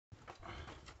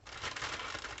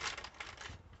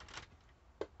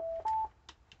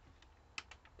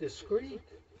Discreet,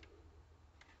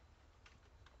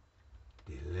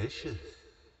 delicious,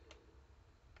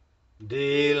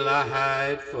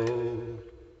 delightful.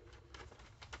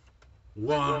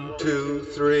 1, 2,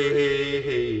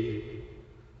 3.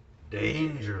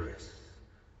 Dangerous,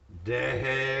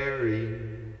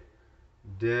 daring,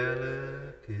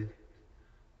 delicate.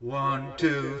 1,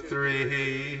 2,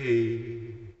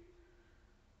 3.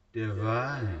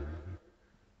 Divine,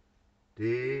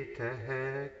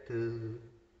 detective,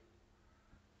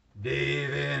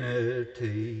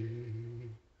 divinity.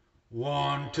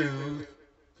 1, 2,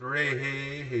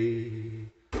 3.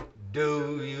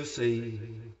 Do you see?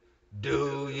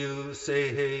 Do you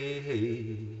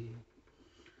see?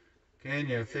 Can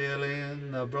you fill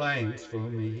in the blanks for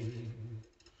me?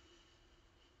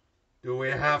 Do we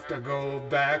have to go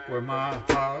back where my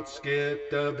heart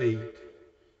skipped a beat?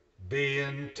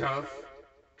 Being tough,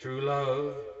 true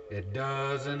love, it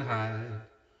doesn't hide.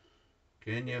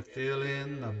 Can you fill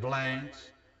in the blanks?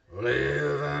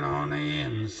 Living on the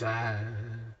inside.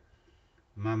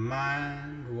 My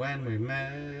mind when we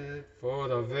met for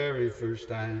the very first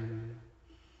time.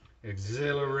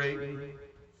 Exhilarating,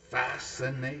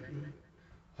 fascinating,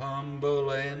 humble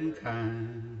and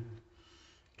kind.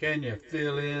 Can you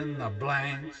fill in the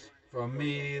blanks for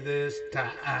me this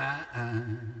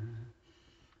time?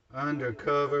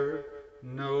 Undercover,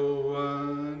 no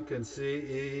one can see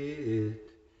it.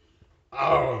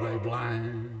 Are they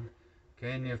blind?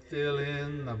 Can you fill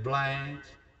in the blanks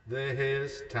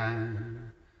this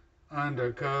time?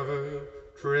 Undercover,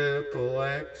 triple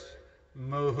X,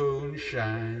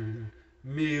 moonshine,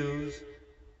 muse,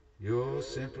 you're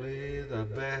simply the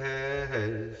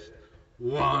best.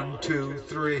 1, 2,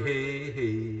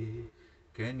 3.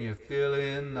 Can you fill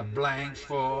in the blanks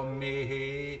for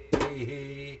me?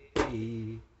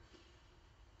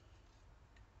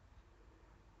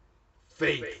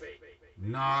 Faith,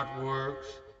 not works,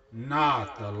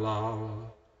 not the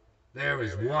law. There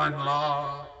is one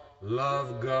law,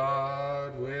 love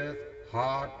God with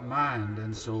heart, mind,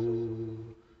 and soul.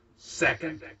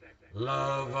 Second,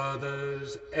 love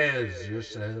others as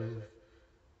yourself.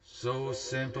 So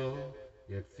simple,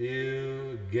 yet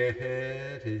few get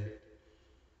it.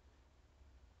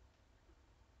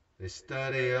 They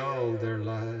study all their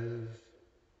lives,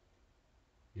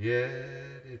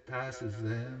 yet it passes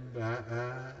them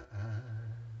by.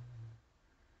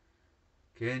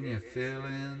 Can you fill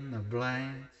in the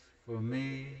blanks for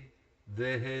me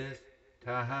this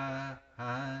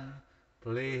time,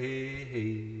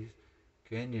 please?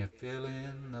 Can you fill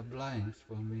in the blanks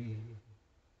for me?